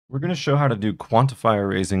We're going to show how to do quantifier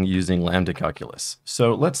raising using lambda calculus.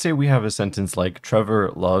 So let's say we have a sentence like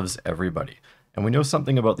Trevor loves everybody. And we know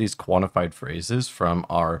something about these quantified phrases from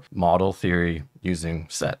our model theory using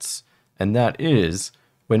sets. And that is,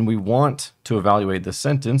 when we want to evaluate the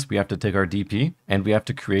sentence, we have to take our DP and we have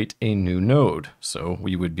to create a new node. So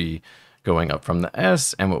we would be going up from the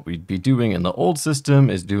S, and what we'd be doing in the old system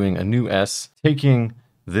is doing a new S, taking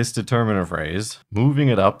this determiner phrase, moving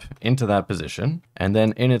it up into that position, and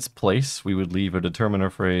then in its place, we would leave a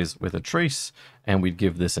determiner phrase with a trace, and we'd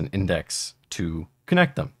give this an index to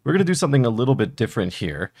connect them. We're going to do something a little bit different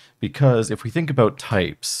here, because if we think about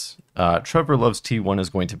types, Trevor loves T1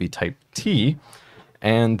 is going to be type T,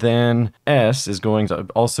 and then S is going to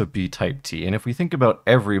also be type T. And if we think about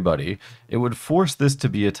everybody, it would force this to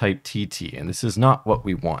be a type TT, and this is not what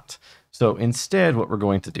we want. So instead, what we're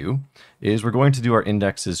going to do is we're going to do our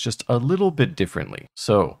indexes just a little bit differently.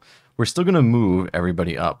 So we're still going to move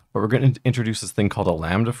everybody up, but we're going to introduce this thing called a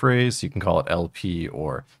lambda phrase. You can call it LP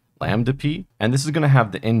or lambda P, and this is going to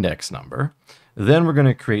have the index number. Then we're going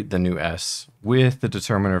to create the new S with the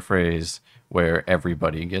determiner phrase where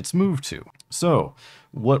everybody gets moved to. So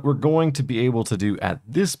what we're going to be able to do at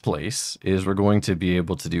this place is we're going to be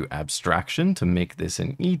able to do abstraction to make this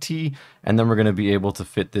an ET, and then we're going to be able to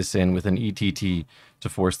fit this in with an ETT to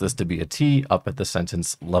force this to be a T up at the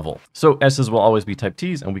sentence level. So S's will always be type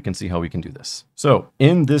T's, and we can see how we can do this. So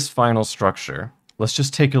in this final structure, let's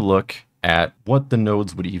just take a look at what the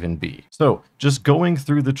nodes would even be. So just going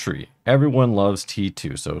through the tree, everyone loves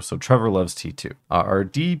T2. So Trevor loves T2. Our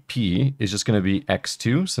DP is just going to be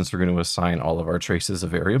X2, since we're going to assign all of our traces a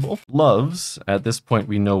variable. Loves, at this point,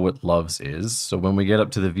 we know what loves is. So when we get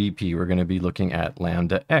up to the VP, we're going to be looking at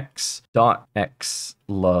lambda X dot X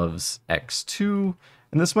loves X2.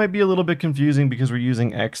 And this might be a little bit confusing because we're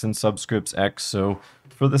using X and subscripts X. So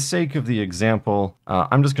for the sake of the example,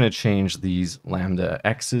 I'm just going to change these lambda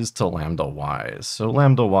X's to lambda Y's. So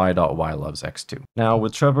lambda Y dot Y loves X2. Now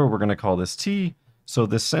with Trevor, we're going to call this T. So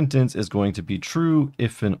this sentence is going to be true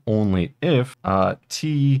if and only if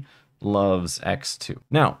T loves X2.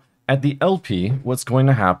 Now, at the LP, what's going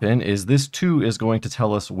to happen is this 2 is going to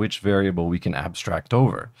tell us which variable we can abstract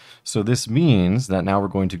over. So this means that now we're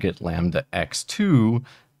going to get lambda X2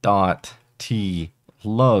 dot T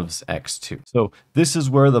loves X2. So this is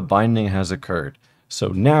where the binding has occurred. So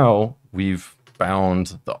now we've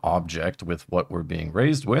bound the object with what we're being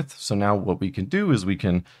raised with. So now what we can do is we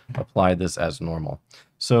can apply this as normal.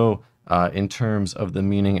 So in terms of the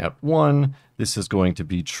meaning at 1, this is going to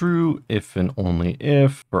be true if and only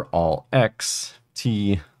if for all X,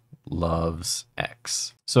 T loves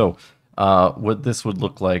X. So what this would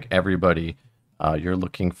look like, everybody, you're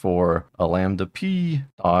looking for a lambda P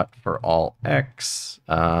dot for all X,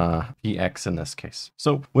 PX in this case.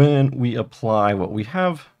 So when we apply what we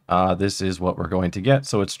have, this is what we're going to get.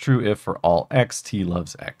 So it's true if for all X, T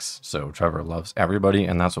loves X. So Trevor loves everybody,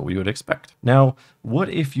 and that's what we would expect. Now, what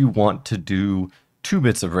if you want to do 2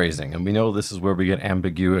 bits of raising? And we know this is where we get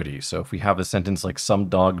ambiguity. So if we have a sentence like some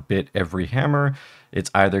dog bit every hammer,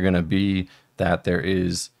 it's either going to be that there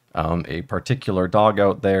is a particular dog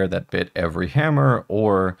out there that bit every hammer,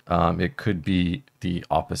 or it could be the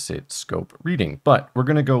opposite scope reading. But we're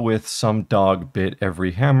going to go with some dog bit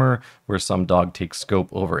every hammer, where some dog takes scope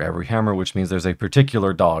over every hammer, which means there's a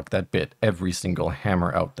particular dog that bit every single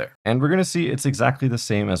hammer out there. And we're going to see it's exactly the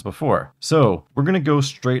same as before. So we're going to go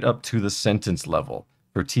straight up to the sentence level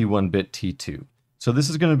for T1 bit T2. So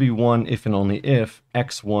this is going to be 1 if and only if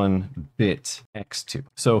X1 bit X2.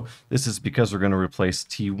 So this is because we're going to replace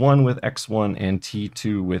T1 with X1 and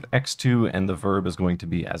T2 with X2, and the verb is going to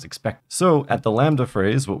be as expected. So at the lambda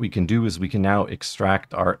phrase, what we can do is we can now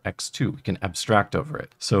extract our X2. We can abstract over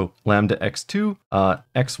it. So lambda X2,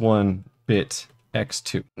 X1 bit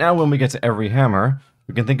X2. Now when we get to every hammer,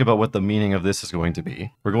 we can think about what the meaning of this is going to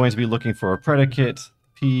be. We're going to be looking for a predicate,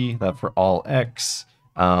 P, that for all X.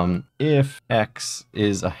 If X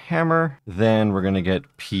is a hammer, then we're going to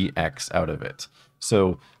get PX out of it.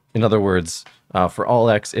 So in other words, for all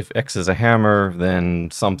X, if X is a hammer,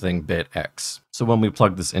 then something bit X. So when we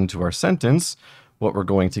plug this into our sentence, what we're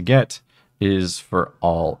going to get is for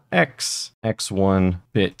all X, X1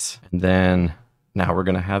 bit, and then now we're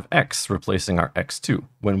going to have X replacing our X2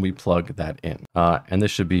 when we plug that in. And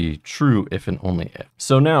this should be true if and only if.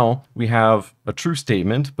 So now we have a true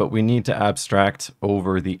statement, but we need to abstract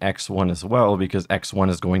over the X1 as well, because X1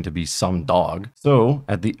 is going to be some dog. So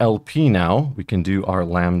at the LP now, we can do our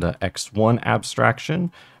lambda X1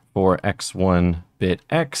 abstraction for X1 bit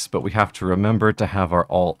X, but we have to remember to have our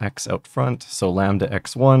all X out front. So lambda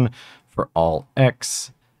X1 for all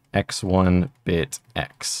X, x1 bit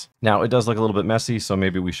x. Now it does look a little bit messy, so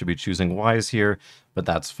maybe we should be choosing y's here, but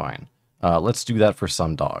that's fine. Let's do that for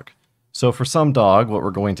some dog. So for some dog, what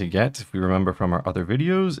we're going to get, if we remember from our other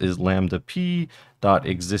videos, is lambda p dot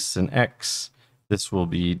exists in x. This will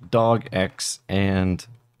be dog x and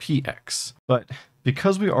px. But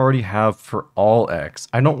because we already have for all x,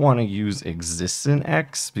 I don't want to use exists in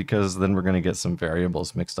x because then we're going to get some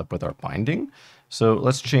variables mixed up with our binding. So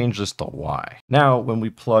let's change this to y. Now, when we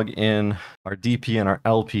plug in our dp and our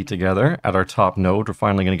lp together at our top node, we're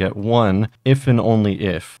finally going to get one if and only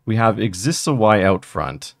if we have exists a y out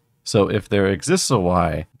front. So if there exists a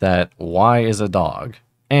y, that y is a dog,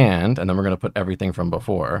 and then we're going to put everything from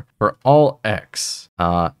before, for all x,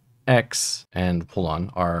 x, and hold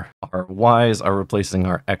on, our y's are replacing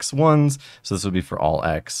our x1s, so this would be for all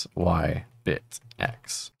x, y bit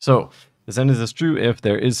x. So the sentence is true if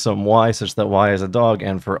there is some y such that y is a dog,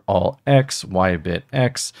 and for all x, y bit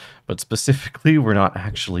x, but specifically we're not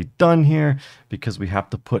actually done here because we have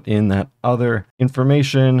to put in that other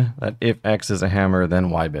information that if x is a hammer,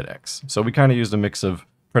 then y bit x. So we kind of used a mix of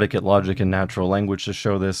predicate logic and natural language to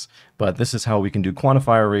show this, but this is how we can do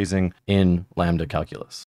quantifier raising in Lambda calculus.